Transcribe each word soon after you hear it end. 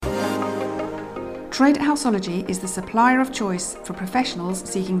Trade Houseology is the supplier of choice for professionals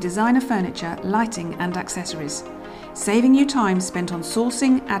seeking designer furniture, lighting and accessories, saving you time spent on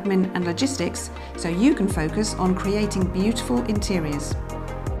sourcing, admin and logistics so you can focus on creating beautiful interiors.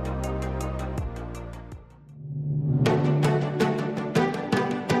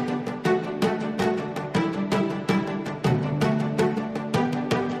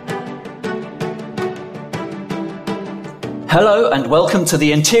 Hello and welcome to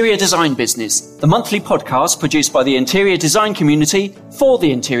the Interior Design Business, the monthly podcast produced by the interior design community for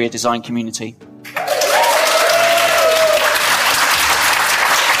the interior design community.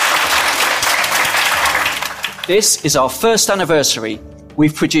 This is our first anniversary.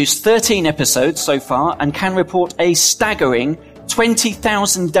 We've produced 13 episodes so far and can report a staggering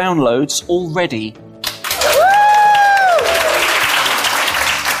 20,000 downloads already.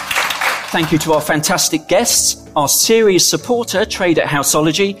 Thank you to our fantastic guests, our series supporter, Trade at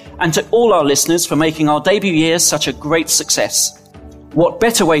Houseology, and to all our listeners for making our debut year such a great success. What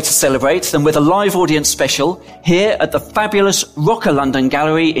better way to celebrate than with a live audience special here at the fabulous Roca London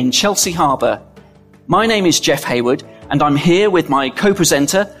Gallery in Chelsea Harbour. My name is Jeff Hayward, and I'm here with my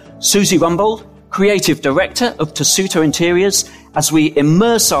co-presenter, Susie Rumbold, Creative Director of Tessuto Interiors, as we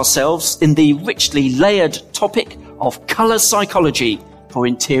immerse ourselves in the richly layered topic of colour psychology for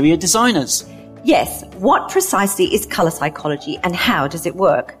interior designers. Yes, what precisely is colour psychology and how does it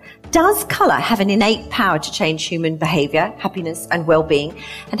work? Does colour have an innate power to change human behaviour, happiness and well-being?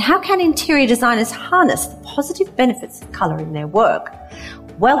 And how can interior designers harness the positive benefits of colour in their work?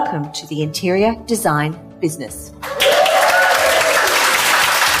 Welcome to the Interior Design Business.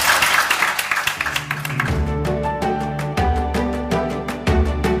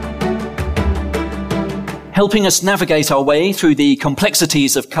 Helping us navigate our way through the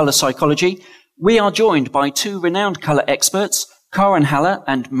complexities of colour psychology, we are joined by two renowned colour experts, Karen Haller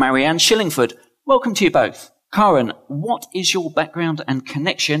and Marianne Shillingford. Welcome to you both. Karen, what is your background and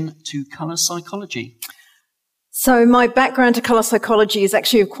connection to colour psychology? So my background to colour psychology is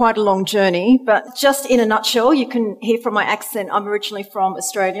actually quite a long journey, but just in a nutshell, you can hear from my accent, I'm originally from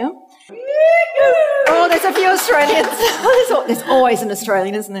Australia. Oh, there's a few Australians. There's always an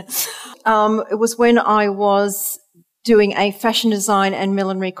Australian, isn't there? It was when I was doing a fashion design and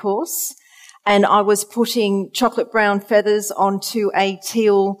millinery course, and I was putting chocolate brown feathers onto a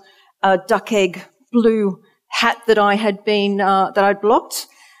teal duck egg blue hat that I had been that I'd blocked.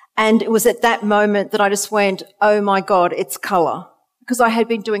 And it was at that moment that I just went, oh my God, it's colour. Because I had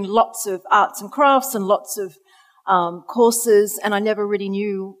been doing lots of arts and crafts and lots of courses, and I never really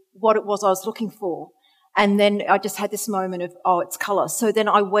knew what it was I was looking for. And then I just had this moment of, oh, it's colour. So then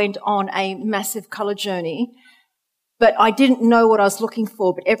I went on a massive colour journey, but I didn't know what I was looking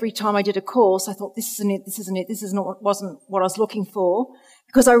for. But every time I did a course, I thought, this isn't it, this isn't it, this wasn't what I was looking for.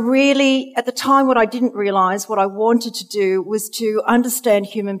 Because I really, at the time, what I didn't realise, what I wanted to do was to understand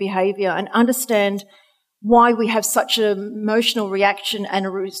human behaviour and understand why we have such an emotional reaction and a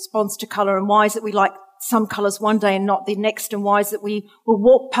response to colour, and why is it we like some colours one day and not the next, and why is it we will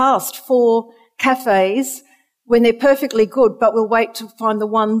walk past 4 cafes when they're perfectly good, but we'll wait to find the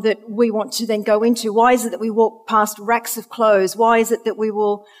one that we want to then go into. Why is it that we walk past racks of clothes? Why is it that we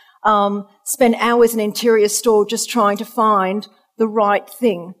will spend hours in an interior store just trying to find the right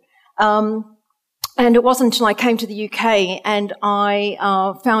thing? And it wasn't until I came to the UK and I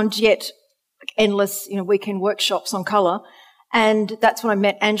found yet endless, weekend workshops on colour. And that's when I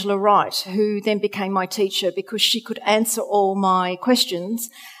met Angela Wright, who then became my teacher because she could answer all my questions.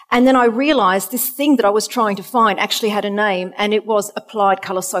 And then I realised this thing that I was trying to find actually had a name, and it was applied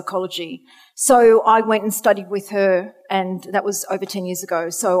colour psychology. So I went and studied with her, and that was over 10 years ago,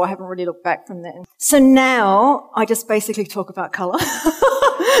 so I haven't really looked back from then. So now I just basically talk about colour.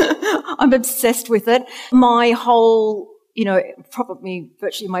 I'm obsessed with it. My whole, probably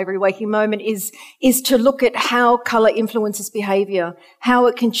virtually my every waking moment is to look at how colour influences behaviour, how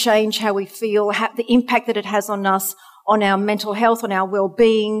it can change how we feel, the impact that it has on us, on our mental health, on our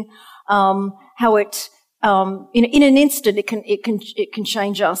well-being, how it, in an instant, it can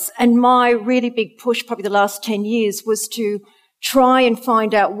change us. And my really big push, probably the last 10 years, was to try and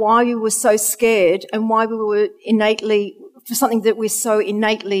find out why we were so scared and why we were innately, for something that we're so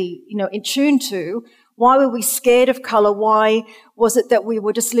innately, in tune to. Why were we scared of colour? Why was it that we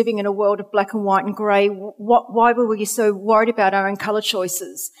were just living in a world of black and white and grey? Why were we so worried about our own colour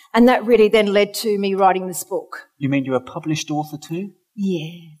choices? And that really then led to me writing this book. You mean you're a published author too?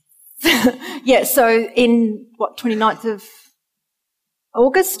 Yeah. Yeah, so in, 29th of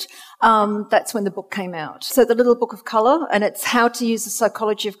August, that's when the book came out. So the Little Book of Colour, and it's how to use the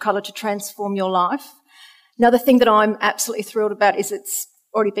psychology of colour to transform your life. Another thing that I'm absolutely thrilled about is it's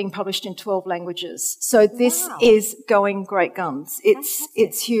already being published in 12 languages. So this is going great guns.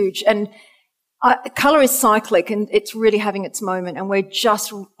 It's huge. And colour is cyclic, and it's really having its moment, and we're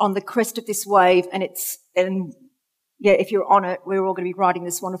just on the crest of this wave, and if you're on it, we're all going to be riding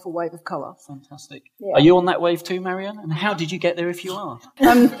this wonderful wave of colour. Fantastic. Yeah. Are you on that wave too, Marianne? And how did you get there if you are?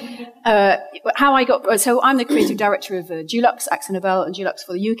 So I'm the creative director of Dulux, Akzo Nobel, and Dulux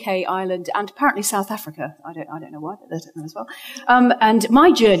for the UK, Ireland, and apparently South Africa. I don't know why, but they don't know as well. And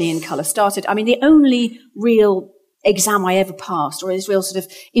my journey in colour started, the only real exam I ever passed, or this real sort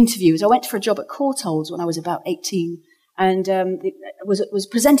of interview, is I went for a job at Courtaulds when I was about 18. And it was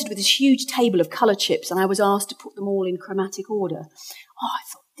presented with this huge table of colour chips, and I was asked to put them all in chromatic order. Oh, I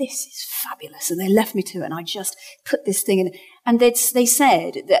thought, this is fabulous. And they left me to it, and I just put this thing in. And they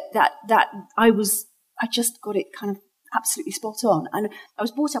said that I just got it kind of absolutely spot on. And I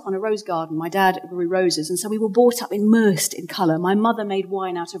was brought up on a rose garden. My dad grew roses, and so we were brought up immersed in colour. My mother made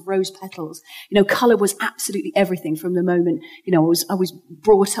wine out of rose petals. Colour was absolutely everything from the moment, I was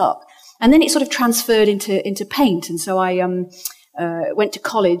brought up. And then it sort of transferred into paint. And so I went to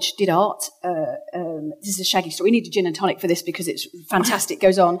college, did art. This is a shaggy story. We need a gin and tonic for this because it's fantastic,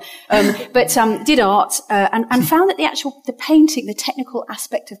 goes on. But did art and found that the painting, the technical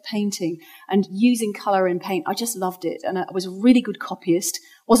aspect of painting and using colour in paint, I just loved it. And I was a really good copyist.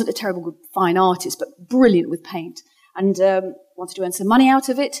 Wasn't a terrible good fine artist, but brilliant with paint. And wanted to earn some money out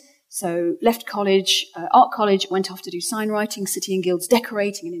of it. So left college, art college, went off to do sign writing, city and guilds,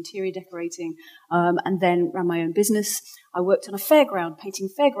 decorating and interior decorating, and then ran my own business. I worked on a fairground, painting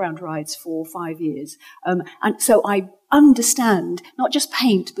fairground rides for 5 years. And so I understand not just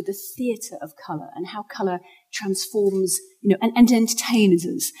paint, but the theatre of colour and how colour transforms, and entertains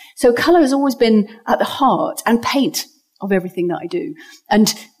us. So colour has always been at the heart, and paint, of everything that I do.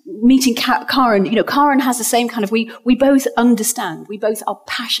 And meeting Karen, Karen has the same kind of, we both understand, we both are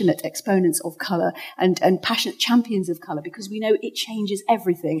passionate exponents of colour and passionate champions of colour, because we know it changes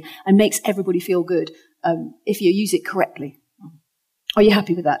everything and makes everybody feel good if you use it correctly. Are you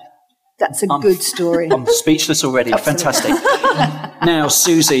happy with that? That's a good story. I'm speechless already. Fantastic. Now,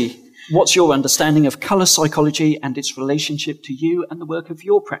 Susie, what's your understanding of colour psychology and its relationship to you and the work of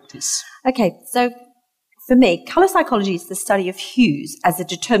your practice? Okay, so for me, colour psychology is the study of hues as a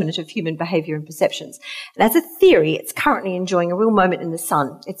determinant of human behaviour and perceptions. And as a theory, it's currently enjoying a real moment in the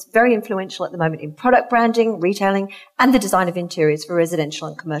sun. It's very influential at the moment in product branding, retailing, and the design of interiors for residential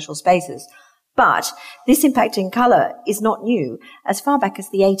and commercial spaces. But this impact in colour is not new. As far back as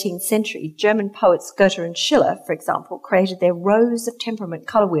the 18th century, German poets Goethe and Schiller, for example, created their Rose of Temperament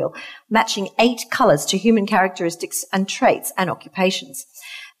colour wheel, matching 8 colours to human characteristics and traits and occupations.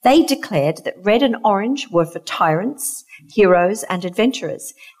 They declared that red and orange were for tyrants, heroes and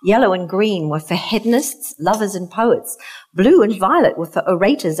adventurers. Yellow and green were for hedonists, lovers and poets. Blue and violet were for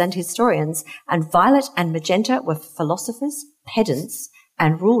orators and historians. And violet and magenta were for philosophers, pedants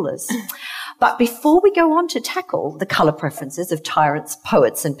and rulers. But before we go on to tackle the colour preferences of tyrants,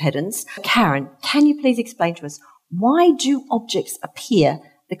 poets and pedants, Karen, can you please explain to us, why do objects appear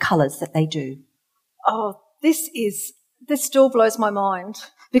the colours that they do? Oh, this still blows my mind.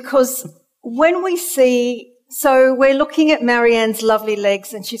 Because when we see, so we're looking at Marianne's lovely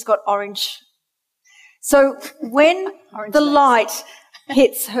legs and she's got orange. So when the light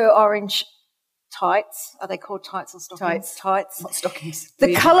hits her orange tights, are they called tights or stockings? Tights. Not stockings.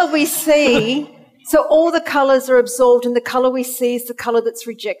 The colour we see, so all the colours are absorbed and the colour we see is the colour that's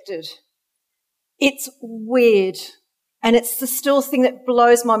rejected. It's weird. And it's the still thing that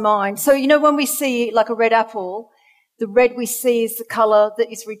blows my mind. So, when we see like a red apple, the red we see is the colour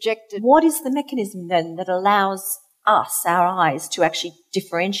that is rejected. What is the mechanism then that allows us, our eyes, to actually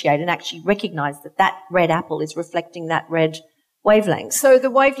differentiate and actually recognise that that red apple is reflecting that red wavelength? So the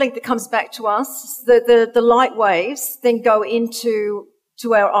wavelength that comes back to us, the light waves then go into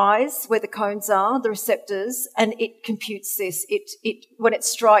our eyes where the cones are, the receptors, and it computes this. When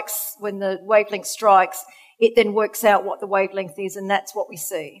the wavelength strikes, it then works out what the wavelength is, and that's what we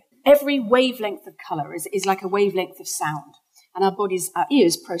see. Every wavelength of colour is like a wavelength of sound. And our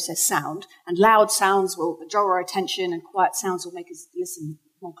ears process sound, and loud sounds will draw our attention and quiet sounds will make us listen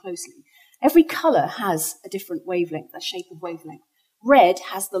more closely. Every colour has a different wavelength, a shape of wavelength. Red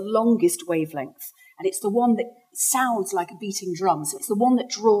has the longest wavelength, and it's the one that sounds like a beating drum, so it's the one that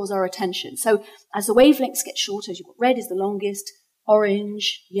draws our attention. So as the wavelengths get shorter, you've got red is the longest,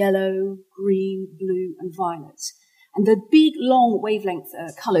 orange, yellow, green, blue, and violet. And the big, long wavelength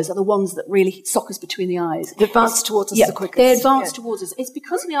colours are the ones that really sock us between the eyes. They advance towards us the quickest. They advance towards us. It's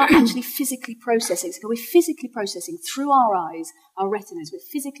because we are actually physically processing. So we're physically processing through our eyes, our retinas, we're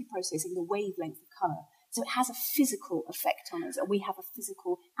physically processing the wavelength of colour. So it has a physical effect on us, and we have a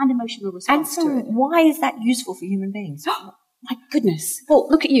physical and emotional response to it. And so why is that useful for human beings? My goodness. Well,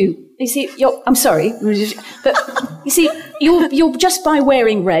 look at you. You see, I'm sorry, but you see, you're just by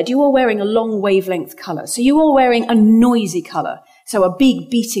wearing red, you are wearing a long wavelength colour. So you are wearing a noisy colour. So a big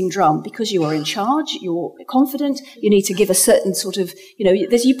beating drum, because you are in charge, you're confident, you need to give a certain sort of,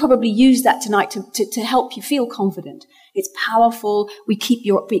 you probably use that tonight to help you feel confident. It's powerful. We keep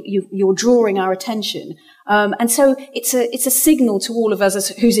you're drawing our attention. And so it's a signal to all of us as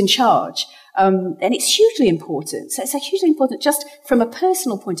who's in charge. And it's hugely important. So it's hugely important just from a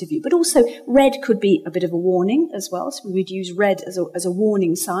personal point of view, but also red could be a bit of a warning as well. So we would use red as a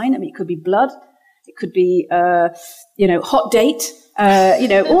warning sign. I mean, it could be blood. It could be, hot date,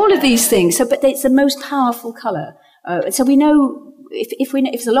 all of these things. So, but it's the most powerful colour. So we know if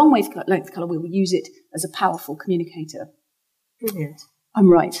it's a long wavelength colour, we will use it as a powerful communicator. Brilliant. I'm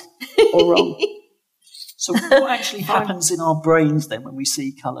right or wrong. So what actually happens in our brains then when we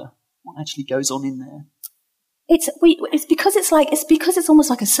see colour? What actually goes on in there? It's because it's almost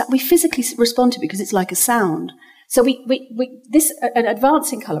like we physically respond to it because it's like a sound. So an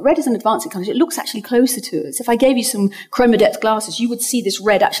advancing colour, red is an advancing colour. It looks actually closer to us. If I gave you some chroma depth glasses, you would see this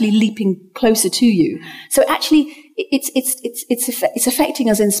red actually leaping closer to you. So actually, it's affecting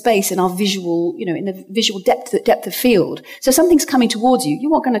us in space, in our visual, in the visual depth of field. So something's coming towards you.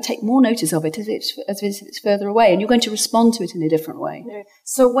 You are going to take more notice of it as it's further away, and you're going to respond to it in a different way. Yeah.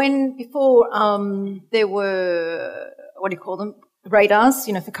 So before there were, what do you call them? Radars,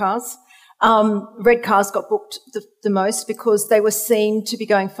 for cars. Red cars got booked the most because they were seen to be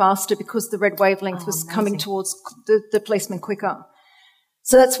going faster because the red wavelength was coming towards the policeman quicker.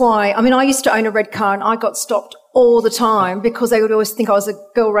 So that's why, I used to own a red car and I got stopped all the time because they would always think I was a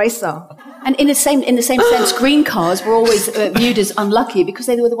girl racer. And in the same sense, green cars were always viewed as unlucky because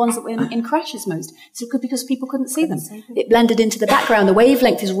they were the ones that were in crashes most. So because people couldn't see them. It blended into the background. The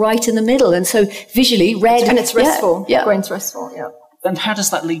wavelength is right in the middle. And so visually, red... And it's restful. Yeah. Green's restful, yeah. And how does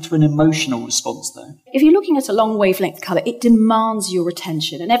that lead to an emotional response, though? If you're looking at a long wavelength colour, it demands your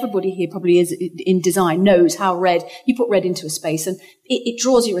attention. And everybody here probably is in design knows how you put red into a space and it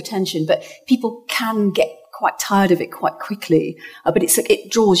draws your attention. But people can get quite tired of it quite quickly. But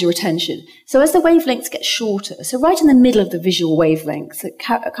it draws your attention. So as the wavelengths get shorter, so right in the middle of the visual wavelength, so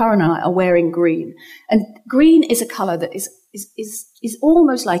Cara and I are wearing green. And green is a colour that is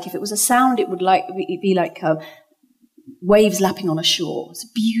almost like, if it was a sound, it'd be like waves lapping on a shore. It's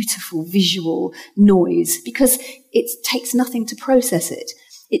a beautiful visual noise because it takes nothing to process it.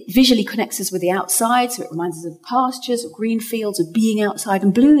 It visually connects us with the outside, so it reminds us of pastures, of green fields, of being outside,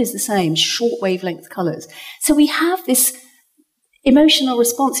 and blue is the same, short wavelength colours. So we have this emotional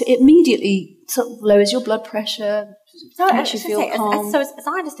response. It immediately sort of lowers your blood pressure, makes you feel calm. So as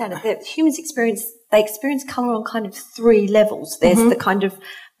I understand it, that humans experience colour on kind of three levels. There's the kind of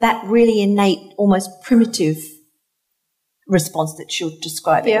that really innate, almost primitive response that you're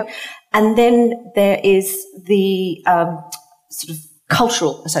describing. Yep. And then there is the sort of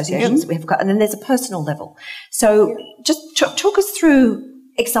cultural associations that we have got, and then there's a personal level. So just talk us through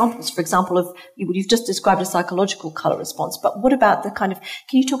examples, for example, of, you've just described a psychological colour response, but what about the kind of,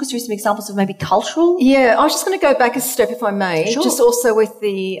 can you talk us through some examples of maybe cultural? Yeah, I was just going to go back a step, if I may, Sure. just also with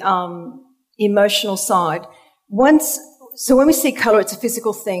the emotional side. So when we see colour, it's a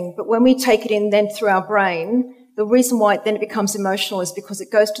physical thing, but when we take it in then through our brain, the reason why then it becomes emotional is because it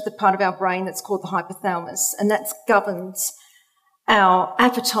goes to the part of our brain that's called the hypothalamus, and that governs our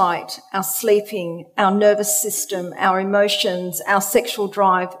appetite, our sleeping, our nervous system, our emotions, our sexual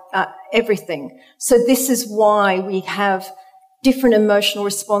drive, everything. So this is why we have different emotional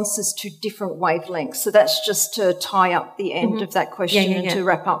responses to different wavelengths. So that's just to tie up the end of that question and to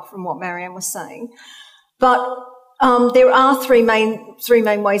wrap up from what Marianne was saying. But there are three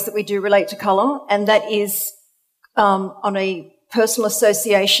main ways that we do relate to colour, and that is on a personal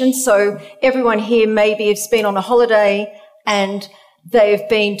association. So everyone here maybe has been on a holiday and they've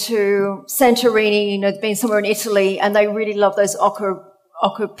been to Santorini, they've been somewhere in Italy, and they really love those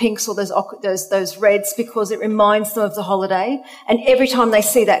ochre pinks or those reds because it reminds them of the holiday. And every time they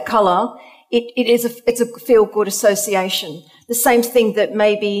see that colour, it's a feel-good association. The same thing that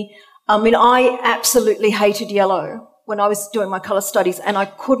maybe, I absolutely hated yellow when I was doing my colour studies, and I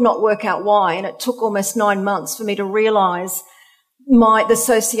could not work out why, and it took almost 9 months for me to realise the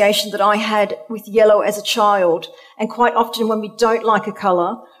association that I had with yellow as a child. And quite often when we don't like a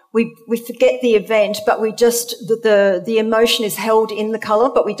colour, we forget the event, but we just, the emotion is held in the colour,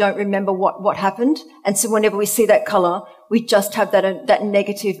 but we don't remember what happened. And so whenever we see that colour, we just have that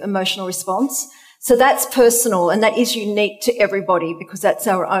negative emotional response. So that's personal, and that is unique to everybody because that's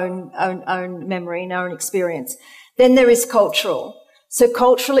our own memory and our own experience. Then there is cultural. So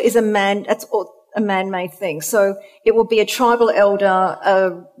cultural is a man-made thing. So it will be a tribal elder,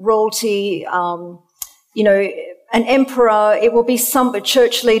 a royalty, an emperor. It will be a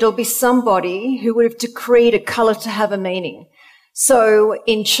church leader. It will be somebody who would have decreed a colour to have a meaning. So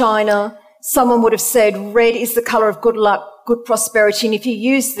in China, someone would have said red is the colour of good luck, good prosperity, and if you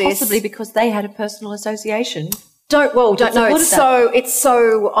use this, possibly because they had a personal association. Don't know. It's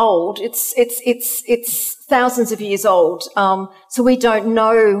so old. It's thousands of years old. So we don't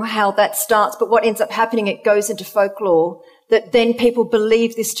know how that starts. But what ends up happening, it goes into folklore that then people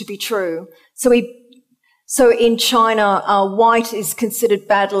believe this to be true. So in China, white is considered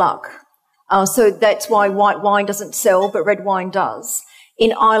bad luck. So that's why white wine doesn't sell, but red wine does.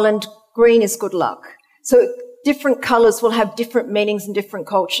 In Ireland, green is good luck. So different colours will have different meanings in different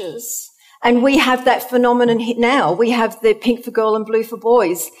cultures. And we have that phenomenon now. We have the pink for girl and blue for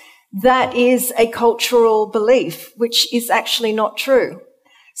boys. That is a cultural belief, which is actually not true.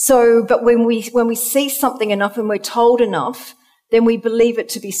 So, but when we see something enough and we're told enough, then we believe it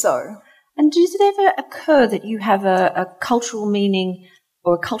to be so. And does it ever occur that you have a cultural meaning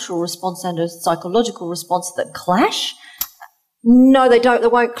or a cultural response and a psychological response that clash? No, they don't. They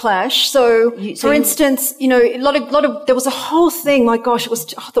won't clash. So for instance, there was a whole thing. My gosh, I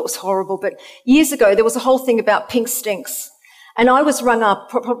thought it was horrible. But years ago, there was a whole thing about pink stinks, and I was rung up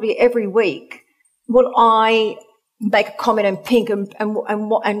probably every week. Would I make a comment on pink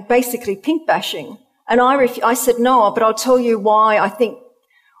and basically pink bashing? And I said no, but I'll tell you why I think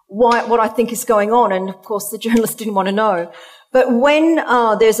what I think is going on. And of course, the journalist didn't want to know. But when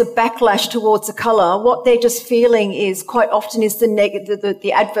there's a backlash towards a colour, what they're just feeling is quite often is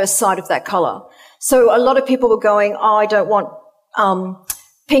the adverse side of that colour. So a lot of people were going, I don't want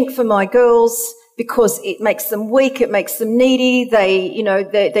pink for my girls because it makes them weak, it makes them needy,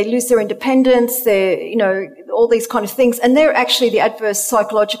 they lose their independence, all these kind of things. And they're actually the adverse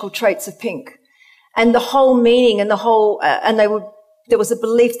psychological traits of pink. And the whole meaning and there was a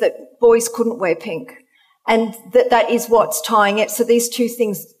belief that boys couldn't wear pink. And that is what's tying it. So these two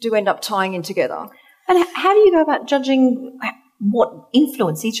things do end up tying in together. And how do you go about judging what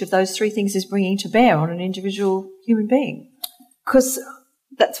influence each of those three things is bringing to bear on an individual human being? Because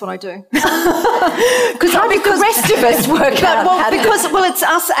that's what I do. How did the rest of us work out?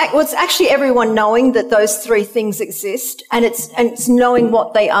 It's actually everyone knowing that those three things exist, and it's knowing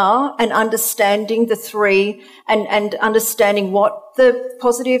what they are and understanding the three and understanding what the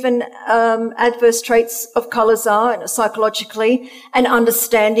positive and adverse traits of colours are psychologically, and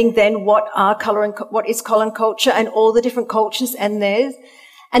understanding then what is colour and culture and all the different cultures and theirs.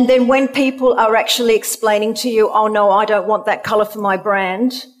 And then when people are actually explaining to you, oh no, I don't want that colour for my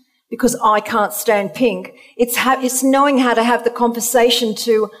brand because I can't stand pink, it's knowing how to have the conversation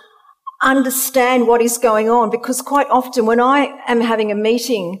to understand what is going on. Because quite often when I am having a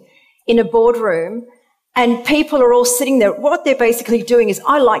meeting in a boardroom and people are all sitting there, what they're basically doing is,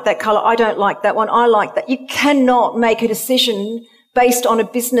 I like that colour, I don't like that one, I like that. You cannot make a decision based on a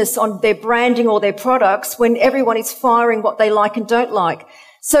business, on their branding or their products when everyone is firing what they like and don't like.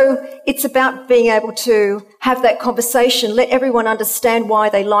 So it's about being able to have that conversation, let everyone understand why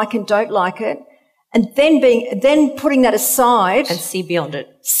they like and don't like it, and then putting that aside. And see beyond it.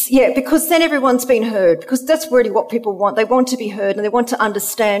 Yeah, because then everyone's been heard, because that's really what people want. They want to be heard and they want to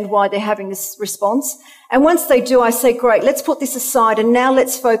understand why they're having this response. And once they do, I say, great, let's put this aside and now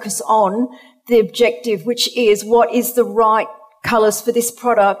let's focus on the objective, which is what is the right colours for this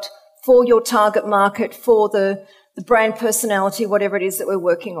product, for your target market, for the brand personality, whatever it is that we're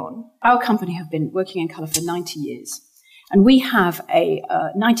working on. Our company have been working in colour for 90 years. And we have a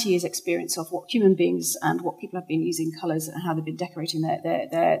 90 years experience of what human beings and what people have been using colours and how they've been decorating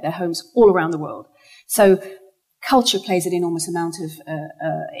their homes all around the world. So culture plays an enormous amount of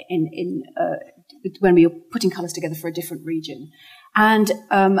when we are putting colours together for a different region. And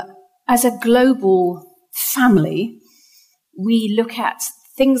as a global family, we look at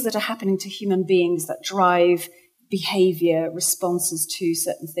things that are happening to human beings that drive behaviour, responses to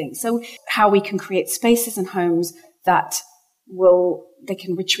certain things. So how we can create spaces and homes that they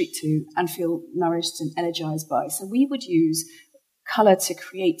can retreat to and feel nourished and energized by. So we would use colour to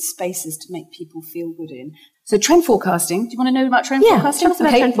create spaces to make people feel good in. So trend forecasting. Do you want to know about trend forecasting? Tell us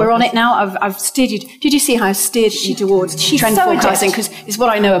about trend we're on it now. I've steered you. Did you see how I steered you towards trend forecasting? Because it's what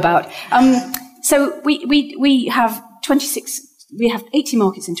I know about. So we have 26. We have 80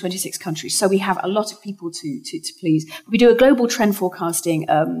 markets in 26 countries, so we have a lot of people to please. We do a global trend forecasting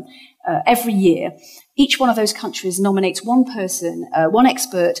every year. Each one of those countries nominates one person, one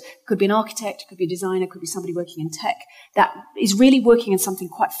expert, could be an architect, could be a designer, could be somebody working in tech, that is really working in something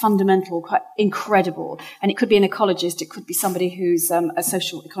quite fundamental, quite incredible. And it could be an ecologist, it could be somebody who's a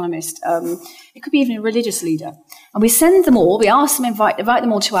social economist, it could be even a religious leader. And we send them all, we ask them, invite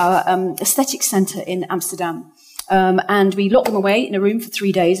them all to our aesthetic centre in Amsterdam. And we lock them away in a room for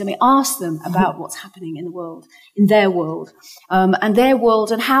 3 days, and we ask them about what's happening in the world, in their world,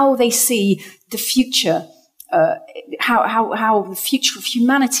 and how they see the future, how the future of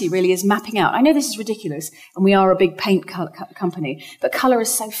humanity really is mapping out. I know this is ridiculous, and we are a big paint company, but colour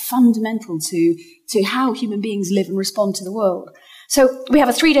is so fundamental to how human beings live and respond to the world. So we have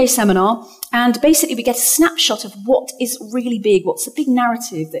a 3-day seminar, and basically we get a snapshot of what is really big, what's the big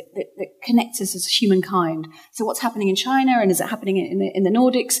narrative that connects us as humankind. So what's happening in China, and is it happening in the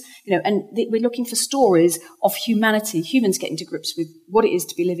Nordics? And we're looking for stories of humanity, humans getting to grips with what it is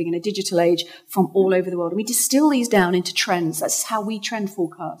to be living in a digital age from all over the world. And we distill these down into trends. That's how we trend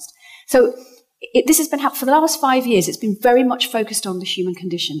forecast. So this has been happening for the last 5 years. It's been very much focused on the human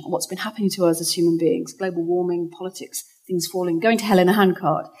condition and what's been happening to us as human beings, global warming, politics, things falling, going to hell in a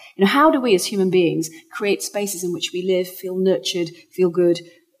handcart. How do we as human beings create spaces in which we live, feel nurtured, feel good,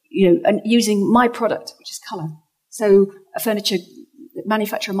 and using my product, which is colour. So a furniture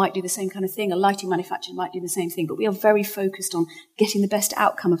manufacturer might do the same kind of thing, a lighting manufacturer might do the same thing, but we are very focused on getting the best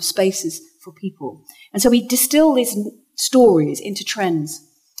outcome of spaces for people. And so we distill these stories into trends.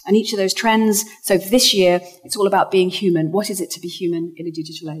 And each of those trends, so this year, it's all about being human. What is it to be human in a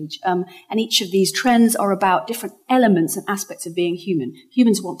digital age? And each of these trends are about different elements and aspects of being human.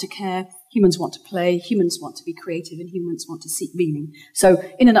 Humans want to care, humans want to play, humans want to be creative, and humans want to seek meaning. So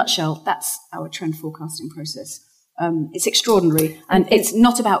in a nutshell, that's our trend forecasting process. It's extraordinary, and it's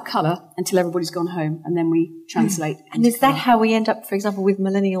not about colour until everybody's gone home, and then we translate. And is that how we end up, for example, with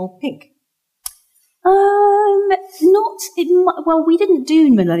millennial pink? We didn't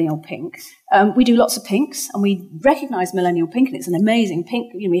do millennial pink. We do lots of pinks, and we recognise millennial pink, and it's an amazing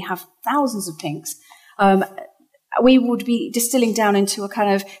pink. We have thousands of pinks. We would be distilling down into a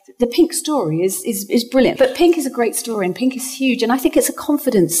kind of, the pink story is brilliant. But pink is a great story, and pink is huge, and I think it's a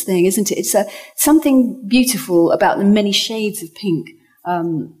confidence thing, isn't it? It's something beautiful about the many shades of pink.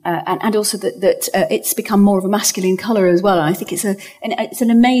 And also that it's become more of a masculine colour as well. And I think it's an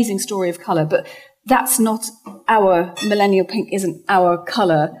amazing story of colour, but that's not our millennial pink, isn't our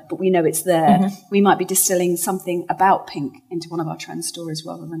colour, but we know it's there. Mm-hmm. We might be distilling something about pink into one of our trend stories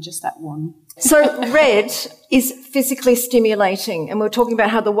rather than just that one. So red is physically stimulating, and we're talking about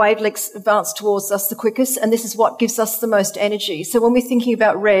how the wavelengths advance towards us the quickest, and this is what gives us the most energy. So when we're thinking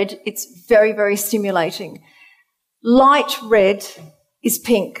about red, it's very, very stimulating. Light red is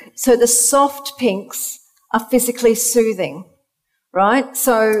pink. So the soft pinks are physically soothing. Right?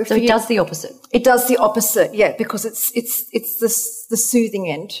 So it does the opposite. It does the opposite, yeah, because it's the soothing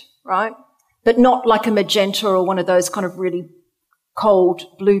end, right? But not like a magenta or one of those kind of really cold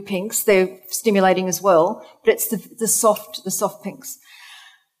blue pinks. They're stimulating as well, but it's the soft pinks.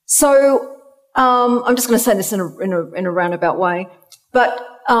 So I'm just going to say this in a roundabout way, but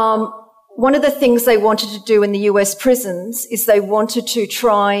one of the things they wanted to do in the US prisons is they wanted to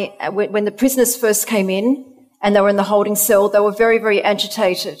try, when the prisoners first came in, and they were in the holding cell, they were very, very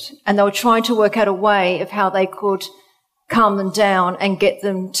agitated, and they were trying to work out a way of how they could calm them down and get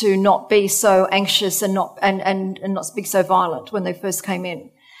them to not be so anxious and not be so violent when they first came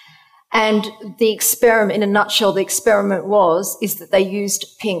in. And the experiment, in a nutshell, the experiment is that they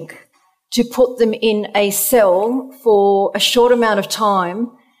used pink to put them in a cell for a short amount of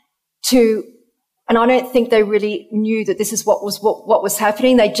time and I don't think they really knew that this is what was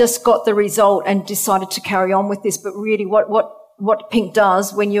happening. They just got the result and decided to carry on with this. But really what pink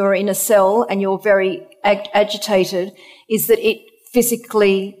does when you're in a cell and you're very agitated is that it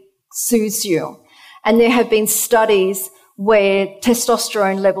physically soothes you. And there have been studies where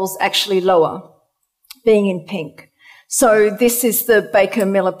testosterone levels actually lower being in pink. So this is the Baker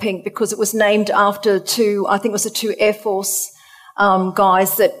Miller pink because it was named after the two Air Force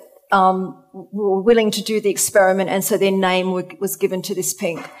guys that were willing to do the experiment, and so their name was given to this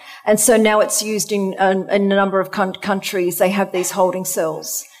pink. And so now it's used in a number of countries. They have these holding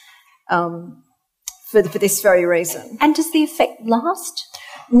cells for this very reason. And does the effect last?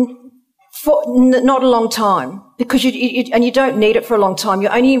 For not a long time, because you don't need it for a long time. You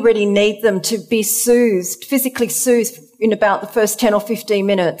only really need them to be soothed, physically soothed, in about the first 10 or 15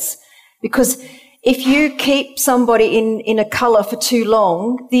 minutes, because if you keep somebody in a colour for too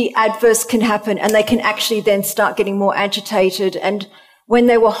long, the adverse can happen, and they can actually then start getting more agitated. And when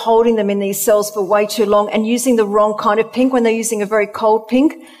they were holding them in these cells for way too long and using the wrong kind of pink, when they're using a very cold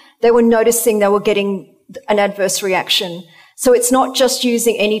pink, they were noticing they were getting an adverse reaction. So it's not just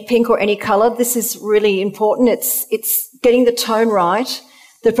using any pink or any colour. This is really important. It's getting the tone right,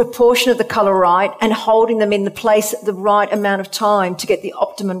 the proportion of the colour right, and holding them in the place at the right amount of time to get the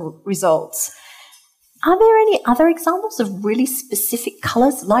optimum results. Are there any other examples of really specific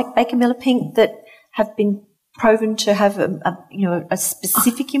colours like Baker Miller pink that have been proven to have a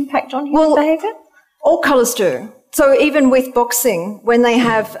specific impact on human behaviour? All colours do. So even with boxing, when they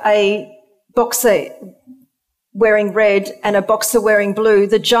have a boxer wearing red and a boxer wearing blue,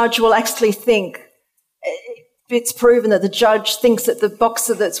 the judge will actually think, it's proven that the judge thinks that the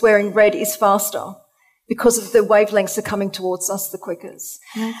boxer that's wearing red is faster because of the wavelengths are coming towards us the quickest.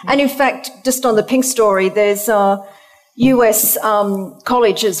 Mm-hmm. And in fact, just on the pink story, there's US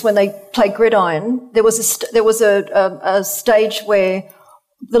colleges, when they play gridiron, there was a stage where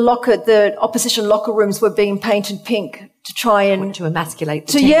the opposition locker rooms were being painted pink to try and to emasculate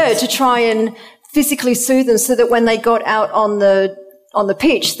the teams. To try and physically soothe them, so that when they got out on the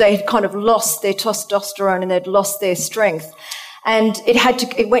pitch, they had kind of lost their testosterone and they'd lost their strength, and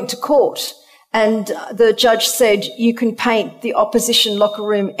it went to court. And the judge said, you can paint the opposition locker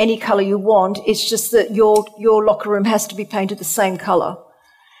room any colour you want. It's just that your locker room has to be painted the same colour.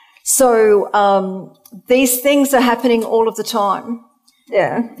 So these things are happening all of the time.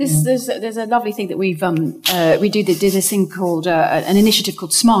 Yeah. There's a lovely thing that we did this thing called an initiative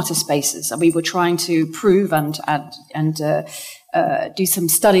called Smarter Spaces, and we were trying to prove and do some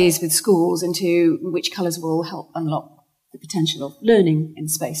studies with schools into which colours will help unlock the potential of learning in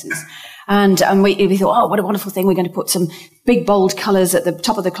spaces. And we thought, oh, what a wonderful thing. We're going to put some big, bold colours at the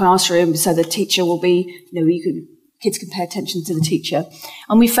top of the classroom so the teacher will be, kids can pay attention to the teacher.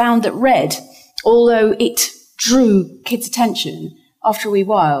 And we found that red, although it drew kids' attention, after a wee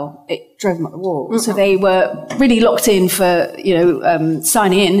while, it drove them up the wall. Mm-hmm. So they were really locked in for,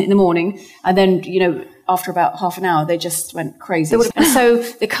 signing in the morning. And then, after about half an hour, they just went crazy. And so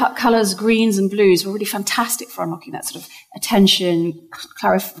the colours, greens and blues, were really fantastic for unlocking that sort of attention,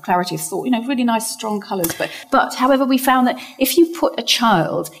 clarity of thought, really nice, strong colours. But however, we found that if you put a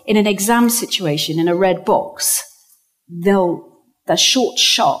child in an exam situation in a red box, the short,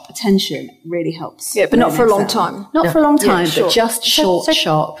 sharp attention really helps. Yeah, but not for a long time. Not for a long time, yeah, but just short,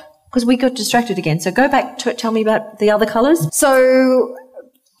 sharp. Because we got distracted again. So go back to tell me about the other colours. So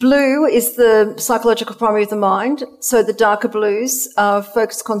blue is the psychological primary of the mind. So the darker blues are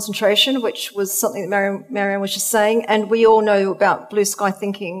focused concentration, which was something that Marianne was just saying. And we all know about blue sky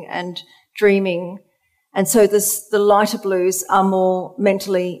thinking and dreaming. And so the lighter blues are more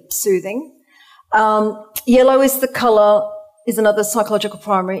mentally soothing. Yellow is another psychological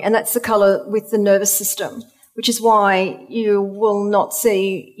primary, and that's the colour with the nervous system, which is why you will not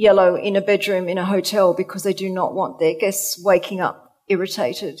see yellow in a bedroom in a hotel, because they do not want their guests waking up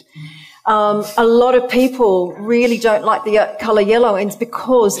irritated. A lot of people really don't like the colour yellow, and it's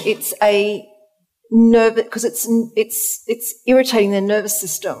because it's irritating their nervous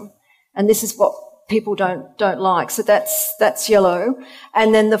system, and this is what people don't like. So that's yellow.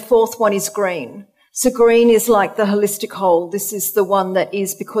 And then the fourth one is green. So green is like the holistic whole. This is the one that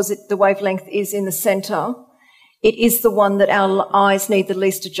is, because the wavelength is in the centre, it is the one that our eyes need the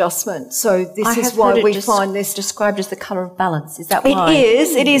least adjustment. So this is why we find this described as the colour of balance. Is that why?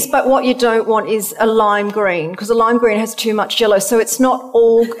 It is, but what you don't want is a lime green, because a lime green has too much yellow. So it's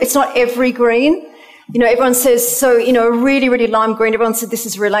not every green. Everyone says, a really, really lime green, everyone said this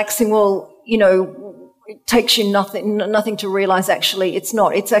is relaxing. Well, it takes you nothing to realise actually it's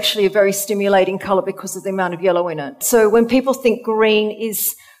not. It's actually a very stimulating colour because of the amount of yellow in it. So when people think green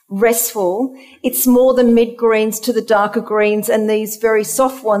is restful, it's more the mid-greens to the darker greens and these very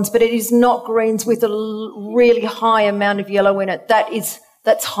soft ones, but it is not greens with a really high amount of yellow in it.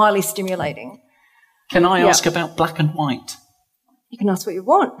 That's highly stimulating. Can I ask about black and white? You can ask what you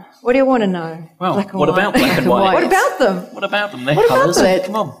want. What do you want to know? Well, what about black and white? What about them? What about them? They're colours.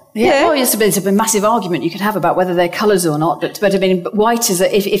 Come on. Yeah. Well, it's a massive argument you could have about whether they're colours or not. But I mean, white is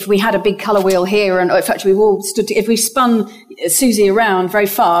if we had a big colour wheel here, and in fact we all if we spun Susie around very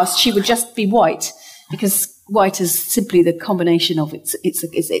fast, she would just be white, because white is simply the combination of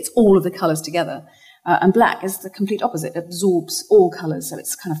it's all of the colours together. And black is the complete opposite. It absorbs all colours, so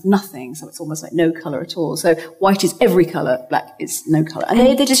it's kind of nothing. So it's almost like no colour at all. So white is every colour, black is no colour.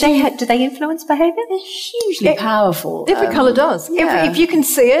 And do they influence behaviour? They're hugely powerful. Every colour does. Yeah. If you can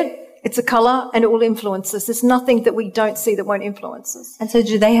see it, it's a colour, and it will influence us. There's nothing that we don't see that won't influence us. And so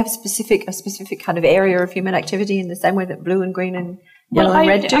do they have a specific kind of area of human activity in the same way that blue and green and yellow and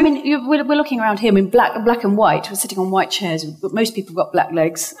red do? I mean, we're looking around here. I mean, black and white. We're sitting on white chairs. Most people have got black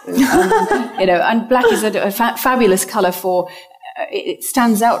legs, and black is a fabulous colour for it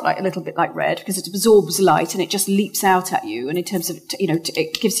stands out like a little bit like red because it absorbs light and it just leaps out at you. And in terms of,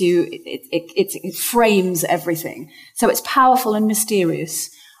 it gives you, it frames everything. So it's powerful and mysterious.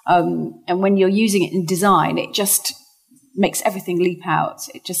 And when you're using it in design, it just makes everything leap out.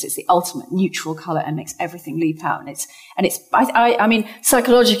 It's the ultimate neutral color and makes everything leap out. I mean,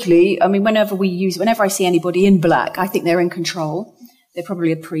 psychologically, whenever I see anybody in black, I think they're in control. They're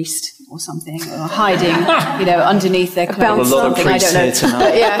probably a priest or something, or hiding, underneath their clothes. A lot of priests here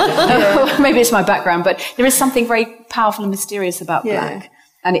tonight. Yeah. Maybe it's my background, but there is something very powerful and mysterious about black,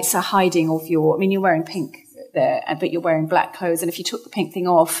 and it's a hiding of you're wearing pink there, but you're wearing black clothes, and if you took the pink thing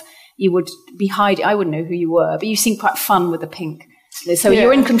off, you would be hiding. I wouldn't know who you were, but you seem quite fun with the pink. So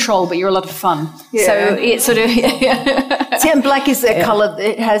you're in control, but you're a lot of fun. Yeah. So it's sort of... See, and black is a colour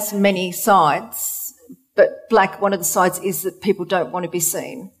that has many sides. But black, one of the sides is that people don't want to be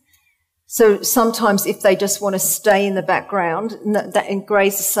seen. So sometimes if they just want to stay in the background, and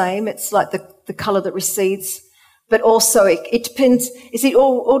grey's the same, it's like the colour that recedes. But also it depends, it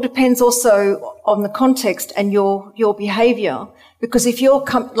all depends also on the context and your behaviour. Because if you're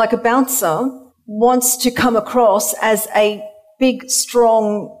like a bouncer wants to come across as a big,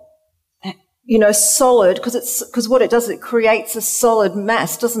 strong, solid, because what it does, it creates a solid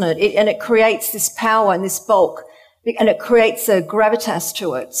mass, doesn't it? And it creates this power and this bulk, and it creates a gravitas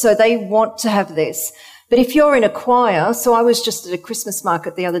to it. So they want to have this. But if you're in a choir, so I was just at a Christmas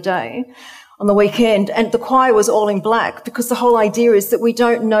market the other day on the weekend, and the choir was all in black because the whole idea is that we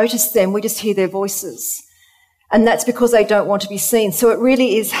don't notice them, we just hear their voices. And that's because they don't want to be seen. So it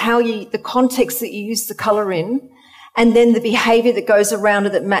really is the context that you use the colour in, and then the behaviour that goes around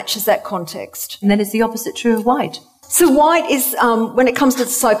it that matches that context. And then is the opposite true of white? So white is, when it comes to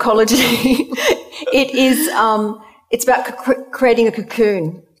psychology, it's about creating a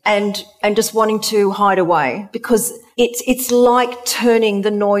cocoon and just wanting to hide away, because it's like turning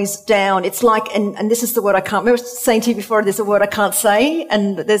the noise down. It's like, and this is the word I can't, remember saying to you before, there's a word I can't say,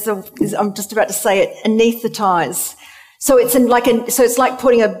 and I'm just about to say it, anaesthetize. So it's like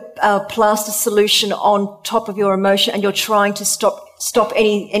putting a plaster solution on top of your emotion, and you're trying to stop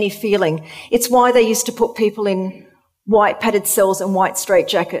any feeling. It's why they used to put people in white padded cells and white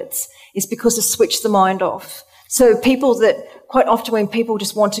straitjackets, is because to switch the mind off. So people that, quite often when people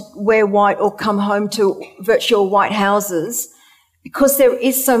just want to wear white or come home to virtual white houses, because there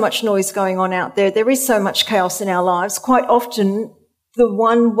is so much noise going on out there, there is so much chaos in our lives, quite often the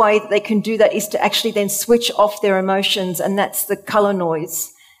one way that they can do that is to actually then switch off their emotions, and that's the colour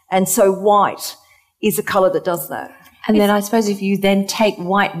noise. And so white is a colour that does that. And then I suppose if you then take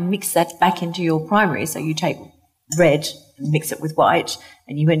white and mix that back into your primary, so you take red and mix it with white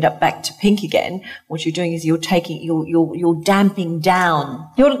and you end up back to pink again, what you're doing is you're damping down.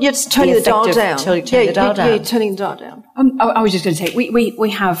 You're just turning the dial down. Turning the dial down. Yeah, turning the dial down. I was just going to say, we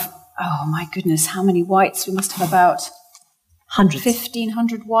have, oh my goodness, how many whites? We must have about... Hundreds.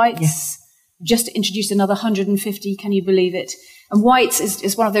 1,500 whites. Yes. Just introduced another 150, can you believe it? And whites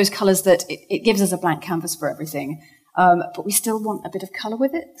is one of those colours that it gives us a blank canvas for everything. But we still want a bit of colour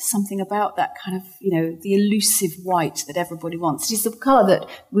with it. Something about that kind of, the elusive white that everybody wants. It is the colour that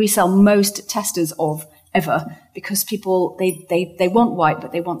we sell most testers of ever, because people, they want white,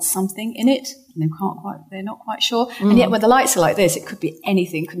 but they want something in it. And they're not quite sure. And yet when the lights are like this, it could be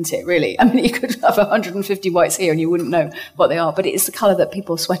anything, couldn't it, really? I mean, you could have 150 whites here and you wouldn't know what they are, but it's the colour that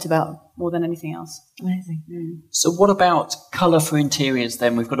people sweat about more than anything else. Amazing. So what about colour for interiors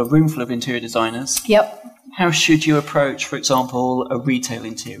then? We've got a room full of interior designers. Yep. How should you approach, for example, a retail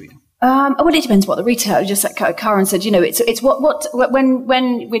interior? Well, it depends what the retailer, just like Karen said, it's when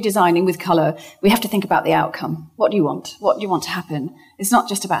we're designing with colour, we have to think about the outcome. What do you want? What do you want to happen? It's not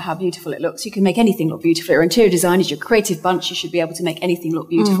just about how beautiful it looks. You can make anything look beautiful. Your interior design is your creative bunch. You should be able to make anything look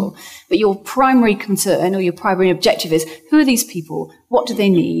beautiful. But your primary concern or your primary objective is, who are these people? What do they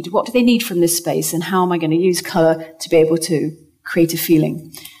need? What do they need from this space? And how am I going to use colour to be able to create a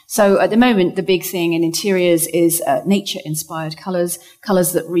feeling? So at the moment, the big thing in interiors is nature-inspired colours,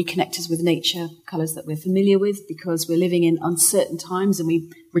 colours that reconnect us with nature, colours that we're familiar with because we're living in uncertain times and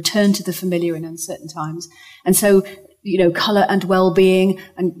we return to the familiar in uncertain times. And so, colour and well-being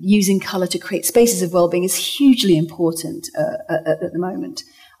and using colour to create spaces of well-being is hugely important at the moment.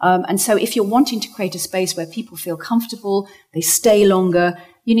 And so if you're wanting to create a space where people feel comfortable, they stay longer,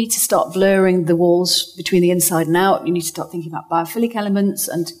 you need to start blurring the walls between the inside and out. You need to start thinking about biophilic elements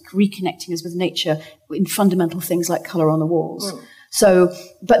and reconnecting us with nature in fundamental things like colour on the walls. So,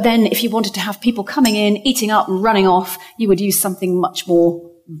 but then if you wanted to have people coming in, eating up and running off, you would use something much more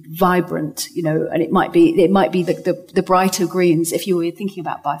vibrant, and it might be the brighter greens if you were thinking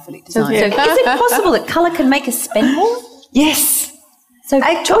about biophilic design. So is it possible that colour can make us spend more? Yes. So,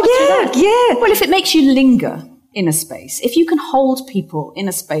 yeah. Well, if it makes you linger in a space, if you can hold people in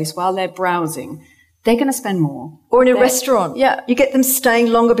a space while they're browsing, they're going to spend more. Or in a restaurant. Yeah. You get them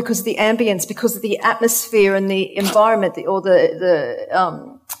staying longer because of the ambience, because of the atmosphere and the environment or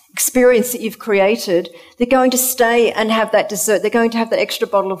the experience that you've created. They're going to stay and have that dessert. They're going to have that extra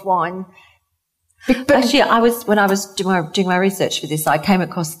bottle of wine. But actually, when I was doing my research for this, I came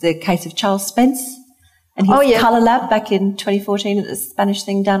across the case of Charles Spence and his colour lab back in 2014 at the Spanish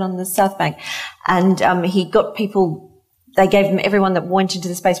thing down on the South Bank. And he got people, they gave them, everyone that went into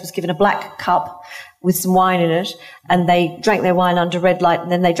the space was given a black cup with some wine in it, and they drank their wine under red light,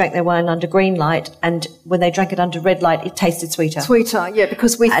 and then they drank their wine under green light, and when they drank it under red light, it tasted sweeter. Sweeter, yeah,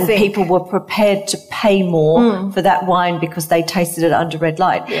 because people were prepared to pay more for that wine because they tasted it under red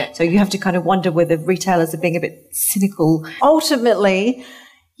light. Yeah. So you have to kind of wonder whether retailers are being a bit cynical. Ultimately,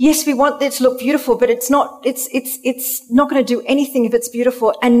 yes, we want it to look beautiful, but it's not going to do anything if it's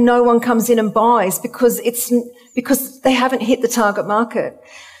beautiful and no one comes in and buys because they haven't hit the target market.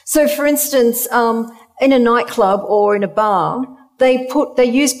 So, for instance, in a nightclub or in a bar, they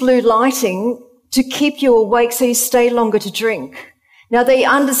use blue lighting to keep you awake so you stay longer to drink. Now, they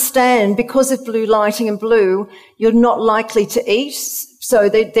understand because of blue lighting and blue, you're not likely to eat, so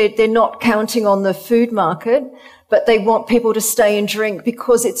they're not counting on the food market, but they want people to stay and drink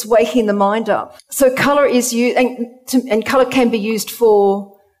because it's waking the mind up. So colour is used, and colour can be used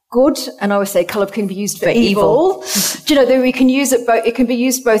for good, and I always say colour can be used for evil. You know, we can use it both. It can be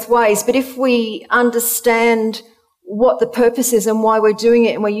used both ways. But if we understand what the purpose is and why we're doing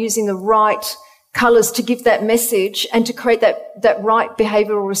it, and we're using the right colours to give that message and to create that right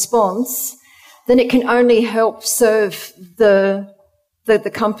behavioural response, then it can only help serve the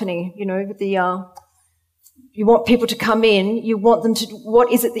company. You know, you want people to come in. You want them to.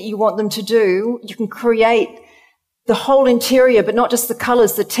 What is it that you want them to do? You can create the whole interior, but not just the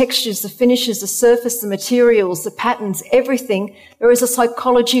colours, the textures, the finishes, the surface, the materials, the patterns, everything. There is a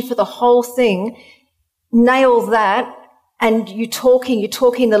psychology for the whole thing. Nail that, and you're talking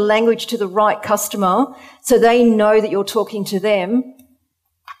the language to the right customer, so they know that you're talking to them.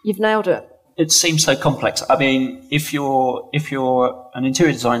 You've nailed it. It seems so complex. I mean, if you're an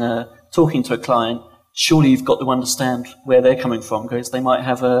interior designer talking to a client, surely you've got to understand where they're coming from, because they might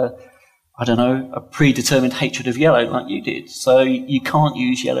have a predetermined hatred of yellow like you did. So you can't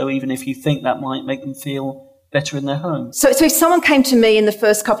use yellow even if you think that might make them feel better in their home. So if someone came to me in the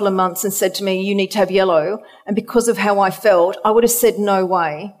first couple of months and said to me, you need to have yellow, and because of how I felt, I would have said no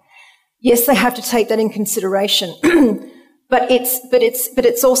way. Yes, they have to take that in consideration. But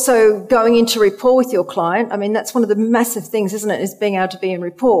it's also going into rapport with your client. I mean, that's one of the massive things, isn't it, is being able to be in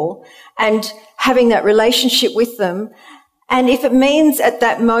rapport and having that relationship with them. And if it means at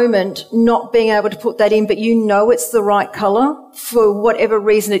that moment not being able to put that in, but you know it's the right colour for whatever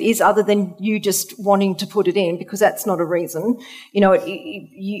reason it is, other than you just wanting to put it in, because that's not a reason. You know,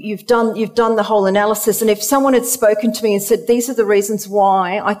 you've done the whole analysis. And if someone had spoken to me and said, these are the reasons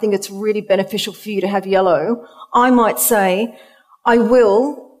why I think it's really beneficial for you to have yellow, I might say, I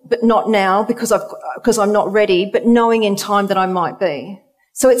will, but not now because I'm not ready, but knowing in time that I might be.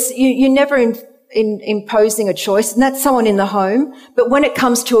 So it's, you're never imposing a choice, and that's someone in the home. But when it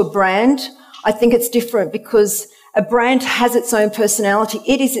comes to a brand, I think it's different, because a brand has its own personality.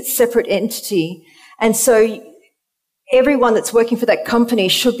 It is its separate entity. And so everyone that's working for that company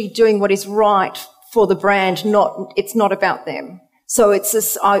should be doing what is right for the brand, it's not about them. So it's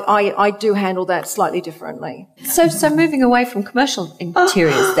just, I do handle that slightly differently. So moving away from commercial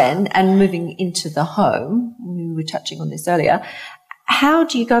interiors then and moving into the home, we were touching on this earlier, how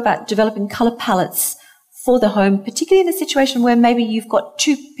do you go about developing colour palettes for the home, particularly in a situation where maybe you've got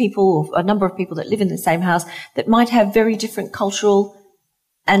two people or a number of people that live in the same house that might have very different cultural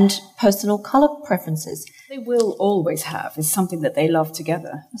and personal colour preferences? They will always have is something that they love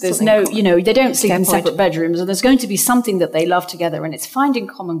together. There's no, they don't sleep in separate bedrooms, and there's going to be something that they love together, and it's finding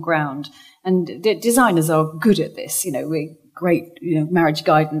common ground. And designers are good at this. We're great, marriage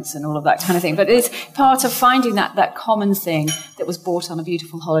guidance and all of that kind of thing. But it's part of finding that common thing that was bought on a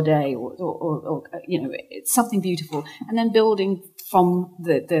beautiful holiday, or it's something beautiful, and then building from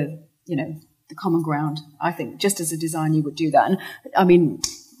the common ground. I think just as a designer you would do that. And I mean,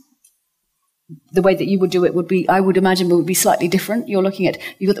 the way that you would do it would be, I would imagine, would be slightly different. You've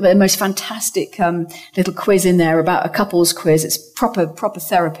got the most fantastic little quiz in there about a couples quiz. It's proper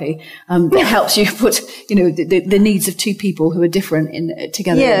therapy that helps you put, the needs of two people who are different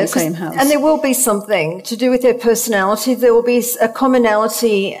together in the same house. And there will be something to do with their personality. There will be a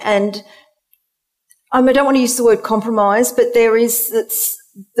commonality, and I don't want to use the word compromise, but there is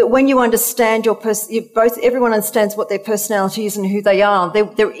that when you understand everyone understands what their personality is and who they are.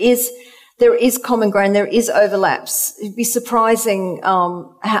 There is common ground. There is overlaps. It'd be surprising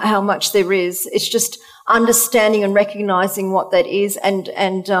how much there is. It's just understanding and recognizing what that is and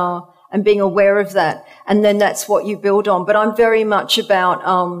being aware of that. And then that's what you build on. But I'm very much about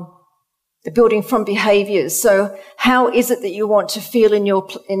building from behaviours. So how is it that you want to feel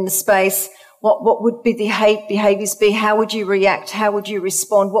in the space? What would be the behaviours be? How would you react? How would you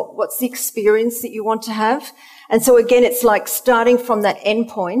respond? What's the experience that you want to have? And so again, it's like starting from that end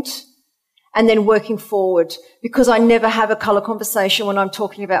point and then working forward, because I never have a colour conversation when I'm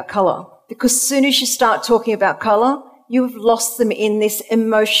talking about colour. Because as soon as you start talking about colour, you've lost them in this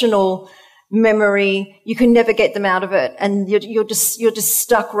emotional memory. You can never get them out of it, and you're just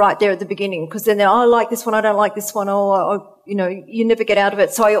stuck right there at the beginning, because then I like this one, I don't like this one, you never get out of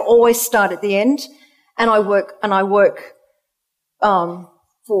it. So I always start at the end, and I work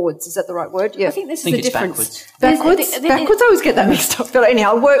forwards. Is that the right word? Yeah. I think this is the difference. Backwards. I always get that mixed up. But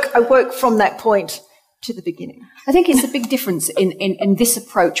anyhow, I work from that point to the beginning. I think it's a big difference in this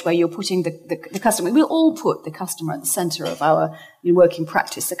approach where you're putting the customer. We'll all put the customer at the centre of our working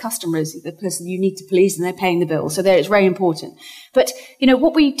practice. The customer is the person you need to please, and they're paying the bill. So there, it's very important. But,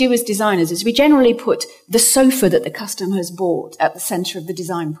 what we do as designers is we generally put the sofa that the customer has bought at the centre of the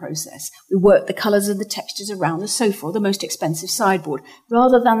design process. We work the colours and the textures around the sofa or the most expensive sideboard,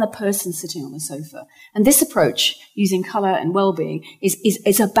 rather than the person sitting on the sofa. And this approach, using colour and well-being,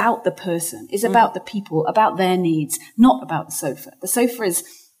 is about the person, is about the people, about their needs, not about the sofa. The sofa is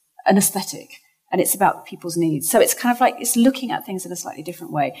an aesthetic, and it's about people's needs. So it's kind of like, it's looking at things in a slightly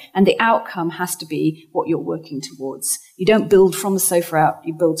different way. And the outcome has to be what you're working towards. You don't build from the sofa out,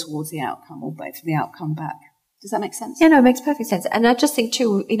 you build towards the outcome, or wait for the outcome back. Does that make sense? Yeah, no, it makes perfect sense. And I just think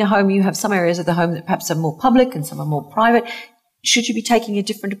too, in a home, you have some areas of the home that perhaps are more public and some are more private. Should you be taking a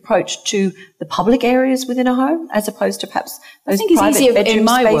different approach to the public areas within a home as opposed to perhaps those private bedroom spaces? I think it's easier in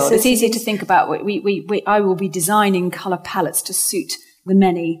my world. It's easier to think about. I will be designing colour palettes to suit the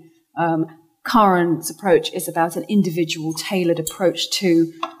many. Karen's approach is about an individual, tailored approach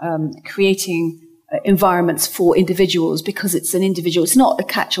to creating environments for individuals, because it's an individual. It's not a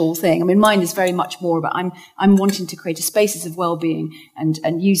catch-all thing. I mean, mine is very much more about I'm wanting to create a spaces of well-being,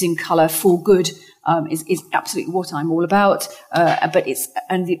 and using colour for good is absolutely what I'm all about. But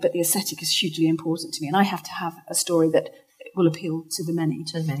the aesthetic is hugely important to me, and I have to have a story that will appeal to the many.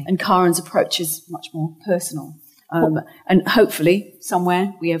 And Karen's approach is much more personal. And hopefully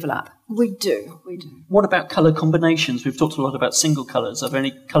somewhere we overlap. We do. What about colour combinations? We've talked a lot about single colours. Are there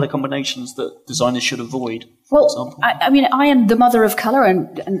any colour combinations that designers should avoid? Well, I am the mother of colour,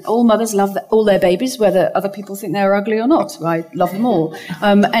 and all mothers love all their babies, whether other people think they're ugly or not. I love them all.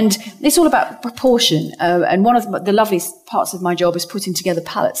 And it's all about proportion. And one of the loveliest parts of my job is putting together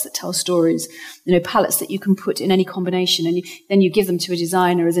palettes that tell stories, palettes that you can put in any combination, and then you give them to a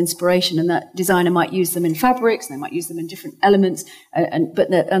designer as inspiration, and that designer might use them in fabrics, and they might use them in different elements,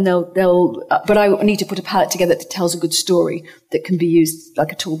 but I need to put a palette together that tells a good story that can be used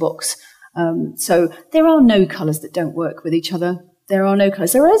like a toolbox. So there are no colours that don't work with each other. There are no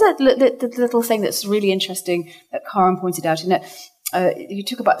colours. There is the little thing that's really interesting that Karen pointed out, in that you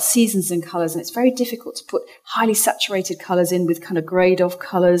talk about seasons and colours, and it's very difficult to put highly saturated colours in with kind of greyed off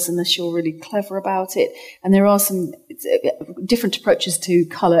colours unless you're really clever about it. And there are some different approaches to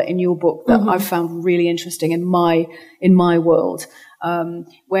colour in your book that I've found really interesting in my world.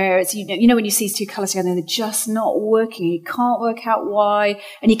 Whereas, when you see two colours together and they're just not working, you can't work out why,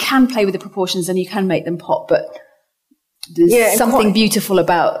 and you can play with the proportions and you can make them pop, but there's something beautiful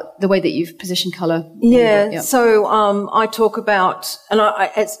about the way that you've positioned colour. Yeah. So, I talk about,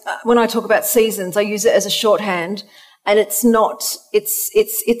 when I talk about seasons, I use it as a shorthand, and it's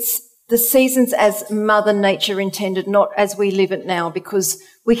the seasons as Mother Nature intended, not as we live it now, because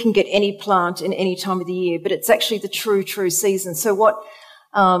we can get any plant in any time of the year, but it's actually the true season. So what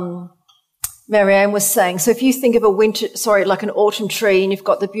Marianne was saying, so if you think of like an autumn tree, and you've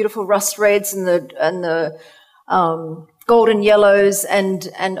got the beautiful rust reds and the golden yellows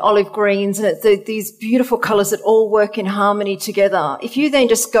and olive greens, and these beautiful colours that all work in harmony together. If you then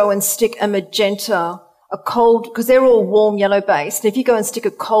just go and stick a magenta, because they're all warm yellow based, and if you go and stick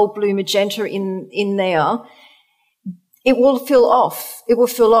a cold blue magenta in there, it will fill off. It will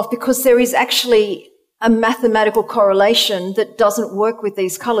fill off, because there is actually a mathematical correlation that doesn't work with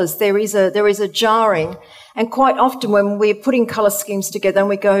these colours. There is a jarring. And quite often when we're putting colour schemes together and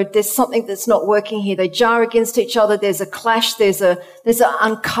we go, there's something that's not working here, they jar against each other, there's a clash, there's an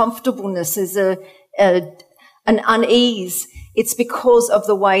uncomfortableness, there's an unease. It's because of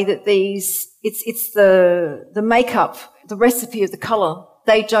the way that it's the makeup, the recipe of the colour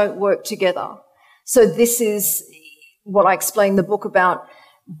they don't work together. So this is what I explain in the book about,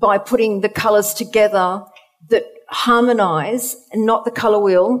 by putting the colours together that harmonise, and not the colour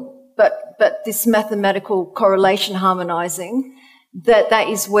wheel, but this mathematical correlation harmonising, that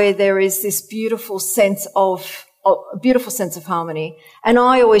is where there is this beautiful sense of harmony. And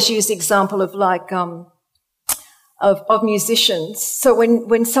I always use the example of of musicians. So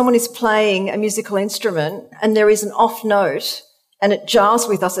when someone is playing a musical instrument and there is an off note and it jars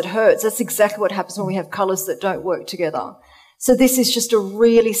with us, it hurts. That's exactly what happens when we have colours that don't work together. So this is just a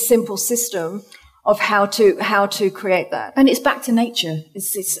really simple system of how to create that. And it's back to nature.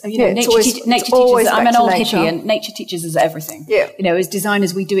 Nature teaches us. I'm an old hippie, and nature teaches us everything. Yeah. As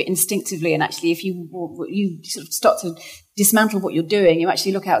designers, we do it instinctively, and actually, if you sort of start to dismantle what you're doing, you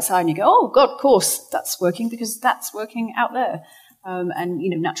actually look outside and you go, oh God, of course that's working, because that's working out there. And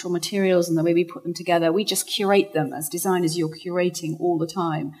natural materials and the way we put them together, we just curate them. As designers, you're curating all the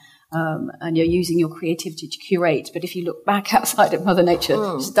time. And you're using your creativity to curate. But if you look back outside at Mother Nature,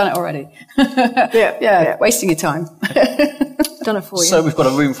 she's done it already. Yeah, wasting your time. Done it for you. So we've got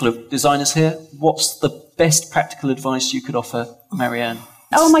a room full of designers here. What's the best practical advice you could offer, Marianne?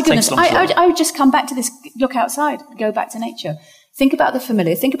 Oh my goodness, I would just come back to this, look outside, go back to nature. Think about the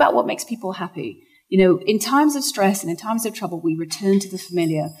familiar, think about what makes people happy. In times of stress and in times of trouble, we return to the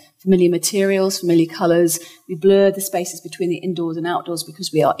familiar materials, familiar colours. We blur the spaces between the indoors and outdoors because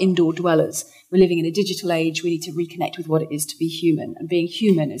we are indoor dwellers. We're living in a digital age. We need to reconnect with what it is to be human. And being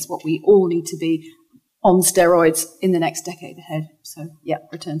human is what we all need to be on steroids in the next decade ahead. So,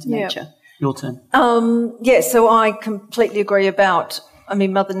 return to nature. Your turn. So I completely agree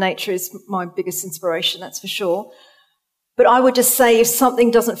Mother Nature is my biggest inspiration, that's for sure. But I would just say if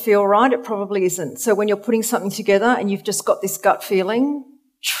something doesn't feel right, it probably isn't. So when you're putting something together and you've just got this gut feeling,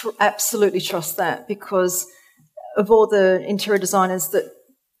 absolutely trust that, because of all the interior designers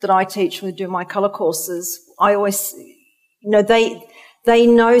that I teach when I do my colour courses, I always, they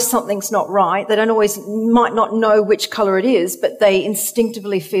know something's not right. They might not know which colour it is, but they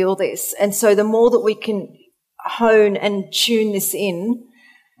instinctively feel this. And so the more that we can hone and tune this in,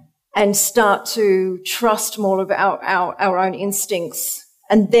 and start to trust more of our own instincts,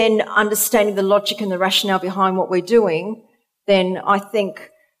 and then understanding the logic and the rationale behind what we're doing, then I think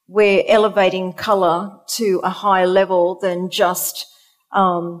we're elevating colour to a higher level than just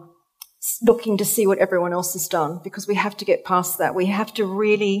looking to see what everyone else has done, because we have to get past that. We have to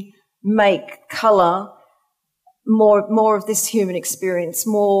really make colour more of this human experience,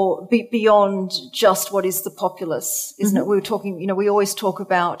 more beyond just what is the populace, isn't it? We were talking, we always talk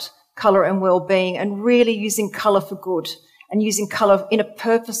about colour and well-being, and really using colour for good and using colour in a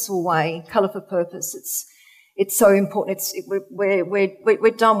purposeful way, colour for purpose. It's so important.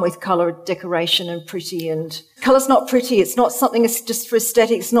 We're done with colour decoration and pretty, and colour's not pretty. It's not something that's just for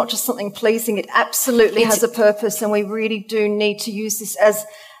aesthetics. It's not just something pleasing. It absolutely has a purpose, and we really do need to use this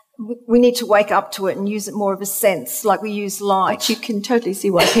we need to wake up to it and use it more of a sense, like we use light. But you can totally see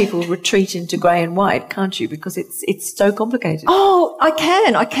why people retreat into grey and white, can't you? Because it's so complicated. Oh, I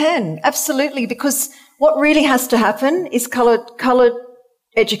can, absolutely. Because what really has to happen is coloured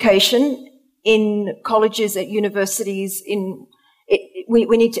education in colleges, at universities. We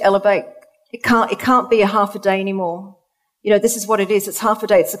need to elevate. It can't be a half a day anymore. This is what it is. It's half a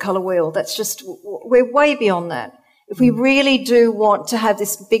day. It's the colour wheel. That's just, we're way beyond that. If we really do want to have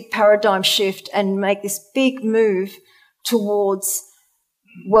this big paradigm shift and make this big move towards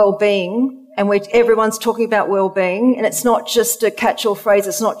well-being, and everyone's talking about well-being, and it's not just a catch-all phrase,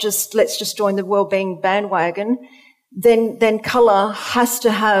 it's not just let's just join the well-being bandwagon, then colour has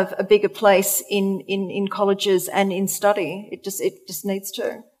to have a bigger place in colleges and in study. It just needs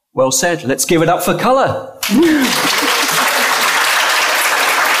to. Well said. Let's give it up for colour.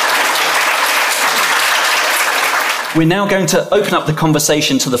 We're now going to open up the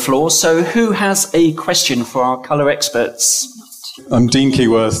conversation to the floor. So who has a question for our colour experts? I'm Dean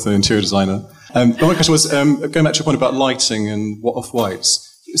Keyworth, the interior designer. My question was, going back to your point about lighting and off-whites.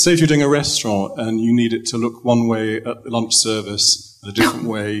 Say if you're doing a restaurant and you need it to look one way at the lunch service and a different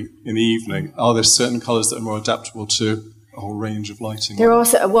way in the evening, are there certain colours that are more adaptable to a whole range of lighting? There are,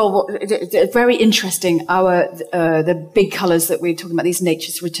 very interesting. The big colours that we're talking about,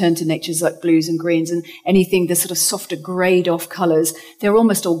 these return to natures like blues and greens, and anything, the sort of softer greyed off colours, they're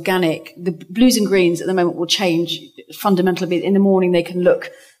almost organic. The blues and greens at the moment will change fundamentally. In the morning they can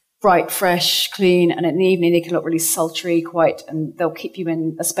look bright, fresh, clean, and in the evening they can look really sultry, and they'll keep you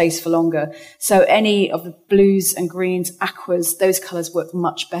in a space for longer. So any of the blues and greens, aquas, those colours work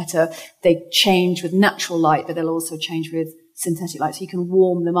much better. They change with natural light, but they'll also change with synthetic light, so you can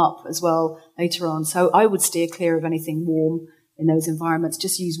warm them up as well later on. So I would steer clear of anything warm in those environments.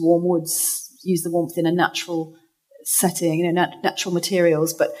 Just use warm woods, use the warmth in a natural setting, natural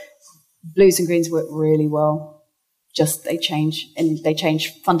materials. But blues and greens work really well. Just they change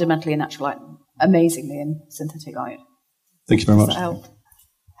fundamentally in natural light, amazingly in synthetic light. Thank you very much.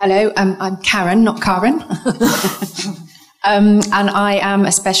 Hello, I'm Karen, not Karen. And I am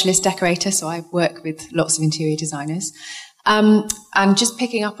a specialist decorator, so I work with lots of interior designers. And just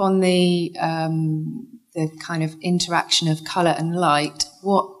picking up on the kind of interaction of colour and light,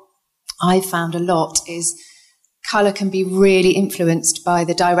 what I found a lot is colour can be really influenced by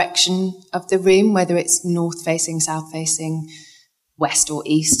the direction of the room, whether it's north-facing, south-facing, west or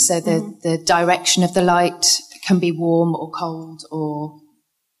east. So the direction of the light can be warm or cold, or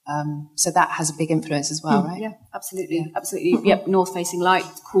so that has a big influence as well, right? Yeah, absolutely, absolutely. Yep, north-facing light,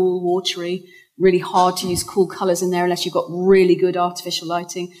 cool, watery, really hard to use cool colours in there unless you've got really good artificial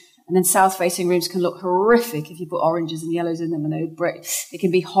lighting. And then south-facing rooms can look horrific if you put oranges and yellows in them, and it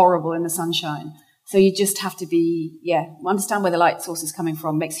can be horrible in the sunshine. So you just have to understand where the light source is coming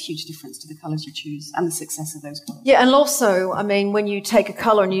from. Makes a huge difference to the colours you choose and the success of those colours. Yeah, and also, I mean, when you take a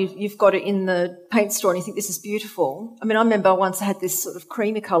colour and you've got it in the paint store and you think this is beautiful. I mean, I remember once I had this sort of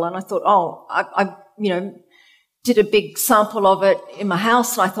creamy colour and I thought, I did a big sample of it in my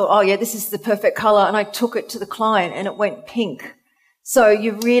house and I thought, this is the perfect colour, and I took it to the client and it went pink. So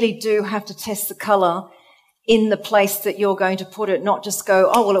you really do have to test the colour in the place that you're going to put it, not just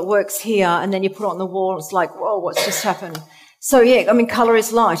go, it works here, and then you put it on the wall, it's like, whoa, what's just happened? So, yeah, I mean, colour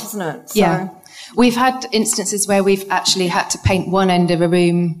is light, isn't it? So, yeah. We've had instances where we've actually had to paint one end of a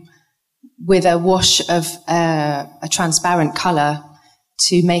room with a wash of a transparent colour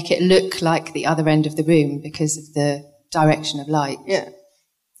to make it look like the other end of the room because of the direction of light. Yeah.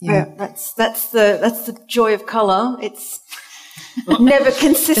 That's the joy of colour. It's never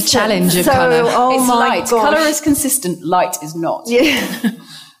consistent. The challenge of colour. It's light. Colour is consistent. Light is not. Yeah.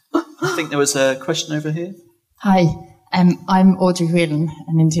 I think there was a question over here. Hi, I'm Audrey Whelan,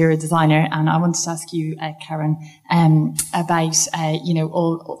 an interior designer, and I wanted to ask you, Karen, about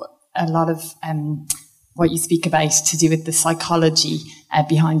a lot of what you speak about to do with the psychology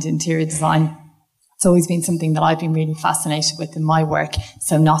behind interior design. It's always been something that I've been really fascinated with in my work.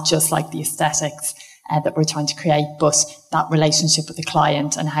 So not just like the aesthetics that we're trying to create, but that relationship with the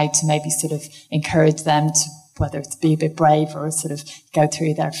client and how to maybe sort of encourage them to, whether it's be a bit brave or sort of go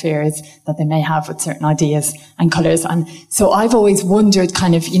through their fears that they may have with certain ideas and colours. And so I've always wondered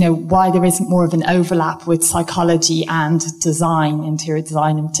kind of, why there isn't more of an overlap with psychology and design, interior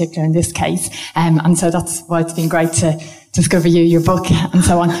design in particular in this case. And so that's why it's been great to discover your book and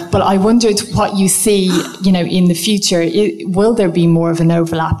so on. But I wondered what you see, in the future. Will there be more of an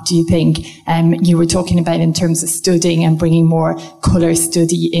overlap, do you think? You were talking about in terms of studying and bringing more colour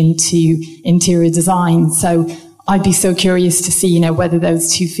study into interior design. So I'd be so curious to see, whether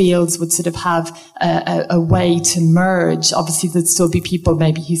those two fields would sort of have a way to merge. Obviously, there'd still be people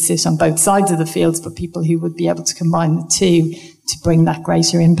maybe who sit on both sides of the fields, but people who would be able to combine the two to bring that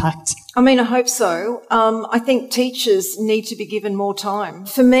greater impact. I mean, I hope so. I think teachers need to be given more time.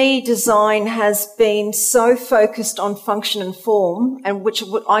 For me, design has been so focused on function and form, and which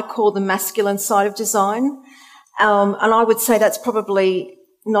what I call the masculine side of design. And I would say that's probably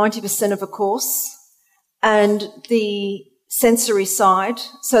 90% of a course. And the sensory side,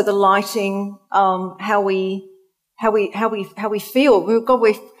 so the lighting, how we feel.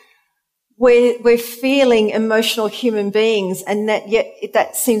 We're feeling emotional human beings, and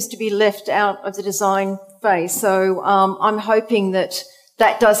that seems to be left out of the design phase. So I'm hoping that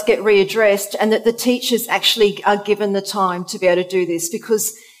does get readdressed, and that the teachers actually are given the time to be able to do this,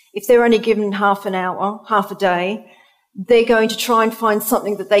 because if they're only given half an hour, half a day, they're going to try and find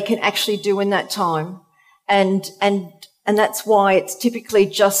something that they can actually do in that time. And that's why it's typically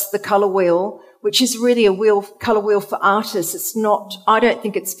just the colour wheel, which is really a colour wheel for artists. It's not, I don't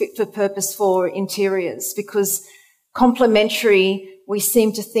think it's fit for purpose for interiors, because complementary, we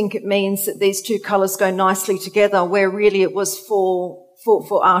seem to think it means that these two colours go nicely together, where really it was for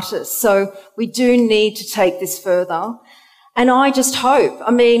artists. So we do need to take this further. And I just hope,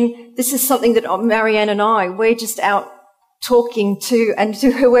 this is something that Marianne and we're just out talking to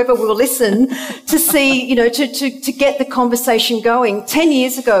whoever will listen to see, to get the conversation going. 10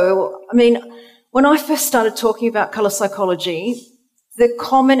 years ago, when I first started talking about colour psychology, the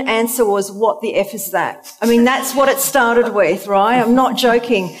common answer was, what the F is that? That's what it started with, right? I'm not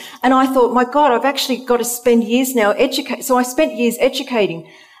joking. And I thought, my God, I've actually got to spend years now educating. So I spent years educating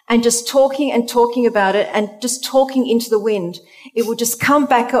and just talking about it and just talking into the wind. It would just come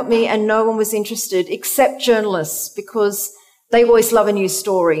back at me, and no one was interested except journalists, because they always love a news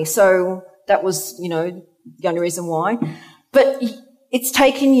story. So that was, the only reason why. But it's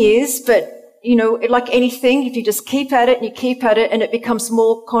taken years, but like anything, if you just keep at it and you keep at it and it becomes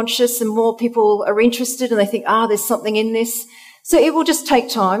more conscious and more people are interested and they think, there's something in this. So it will just take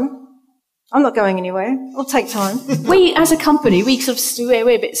time. I'm not going anywhere. It'll take time. We, as a company, we're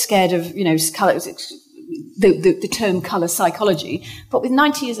a bit scared of, colour, the term colour psychology, but with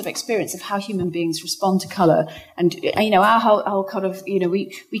 90 years of experience of how human beings respond to colour and, our whole kind of,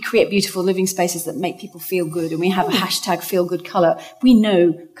 we create beautiful living spaces that make people feel good and we have a hashtag feel good colour. We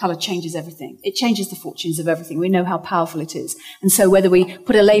know colour changes everything. It changes the fortunes of everything. We know how powerful it is. And so whether we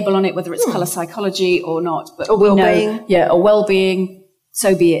put a label on it, whether it's colour psychology or not, but or well-being. Or well-being,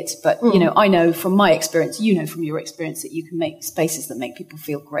 so be it. But, I know from my experience, from your experience, that you can make spaces that make people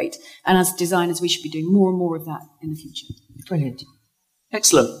feel great. And as designers, we should be doing more and more of that in the future. Brilliant.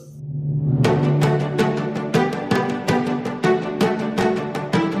 Excellent.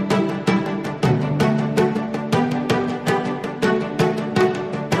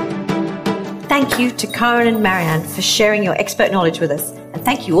 Thank you to Karen and Marianne for sharing your expert knowledge with us. And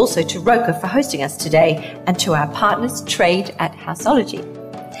thank you also to Roca for hosting us today and to our partners, Trade at Houseology.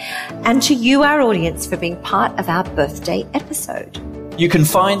 And to you, our audience, for being part of our birthday episode. You can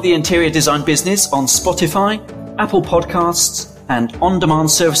find the Interior Design Business on Spotify, Apple Podcasts, and on-demand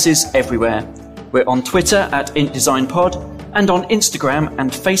services everywhere. We're on Twitter at IntDesignPod and on Instagram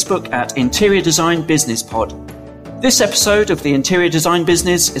and Facebook at Interior Design Business Pod. This episode of the Interior Design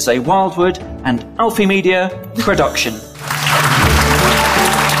Business is a Wildwood and Alfie Media production.